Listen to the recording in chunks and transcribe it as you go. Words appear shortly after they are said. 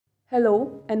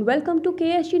Hello and welcome to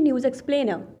KSG News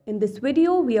Explainer. In this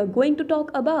video, we are going to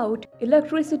talk about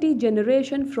electricity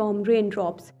generation from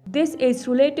raindrops. This is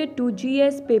related to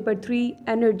GS Paper 3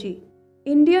 Energy.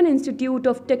 Indian Institute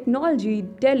of Technology,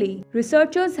 Delhi.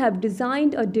 Researchers have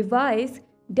designed a device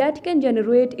that can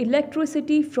generate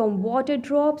electricity from water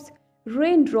drops,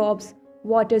 raindrops,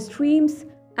 water streams,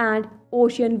 and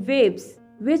ocean waves,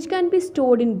 which can be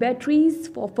stored in batteries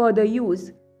for further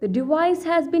use. The device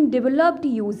has been developed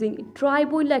using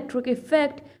Triboelectric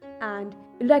Effect and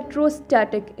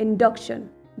Electrostatic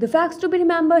Induction. The facts to be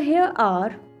remembered here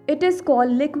are: it is called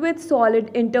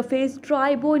liquid-solid interface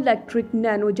triboelectric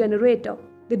nano generator.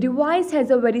 The device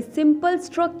has a very simple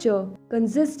structure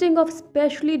consisting of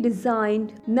specially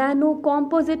designed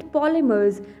nano-composite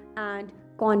polymers and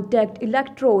contact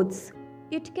electrodes.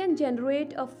 It can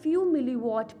generate a few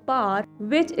milliwatt power,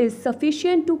 which is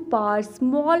sufficient to power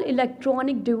small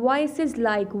electronic devices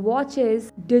like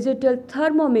watches, digital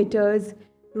thermometers,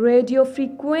 radio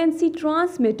frequency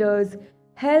transmitters,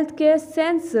 healthcare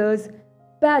sensors,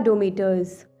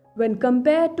 pedometers. When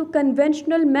compared to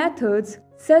conventional methods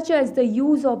such as the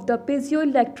use of the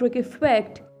piezoelectric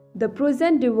effect, the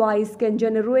present device can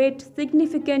generate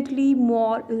significantly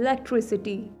more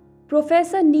electricity.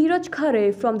 Professor Neeraj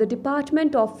Khare from the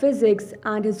Department of Physics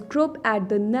and his group at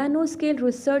the Nanoscale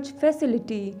Research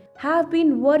Facility have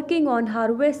been working on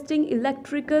harvesting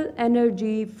electrical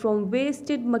energy from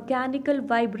wasted mechanical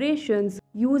vibrations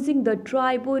using the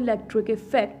triboelectric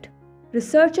effect.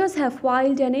 Researchers have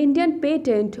filed an Indian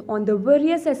patent on the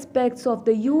various aspects of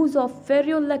the use of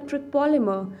ferroelectric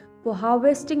polymer for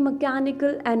harvesting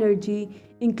mechanical energy,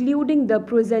 including the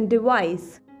present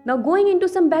device. Now, going into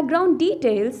some background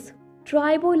details,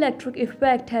 Triboelectric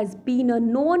effect has been a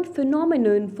known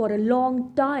phenomenon for a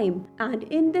long time, and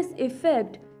in this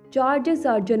effect, charges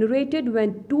are generated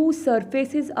when two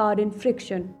surfaces are in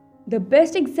friction. The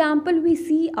best example we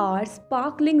see are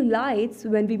sparkling lights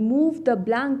when we move the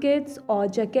blankets or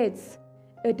jackets.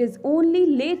 It is only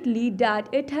lately that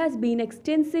it has been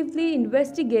extensively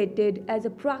investigated as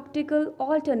a practical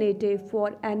alternative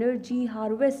for energy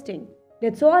harvesting.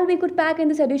 That's all we could pack in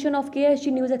this edition of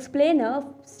KSG News Explainer.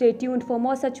 Stay tuned for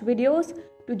more such videos.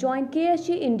 To join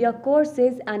KSG India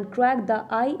courses and crack the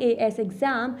IAS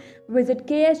exam, visit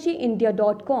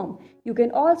ksgindia.com. You can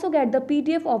also get the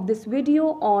PDF of this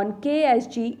video on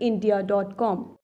ksgindia.com.